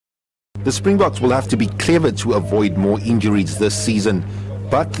The Springboks will have to be clever to avoid more injuries this season,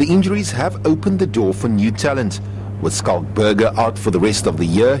 but the injuries have opened the door for new talent. With Skalkberger out for the rest of the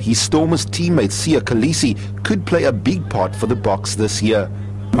year, his Stormers teammate Sia Khaleesi could play a big part for the Boks this year.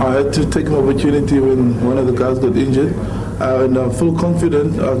 I had to take an opportunity when one of the guys got injured, and I feel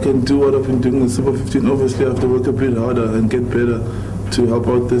confident I can do what I've been doing in Super 15. Obviously I have to work a bit harder and get better to help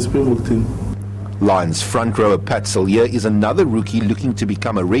out the Springbok team. Lions front rower Pat Sillier is another rookie looking to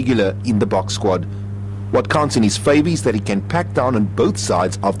become a regular in the Boks squad. What counts in his favour is that he can pack down on both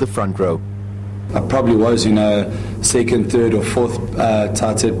sides of the front row. I probably was, second, third or fourth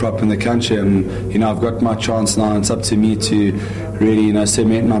tight head prop in the country, and, I've got my chance now. It's up to me to really,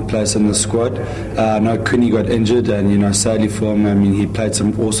 cement my place in the squad. I know Cooney got injured, and, sadly for him, he played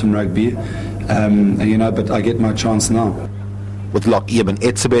some awesome rugby, but I get my chance now. With Lock Eben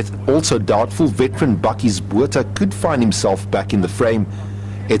Etzebeth, also doubtful veteran Bakkies Botha could find himself back in the frame.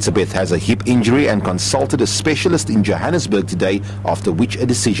 Etzebeth has a hip injury and consulted a specialist in Johannesburg today, after which a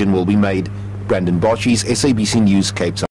decision will be made. Brandon Boschies, SABC News, Cape Town.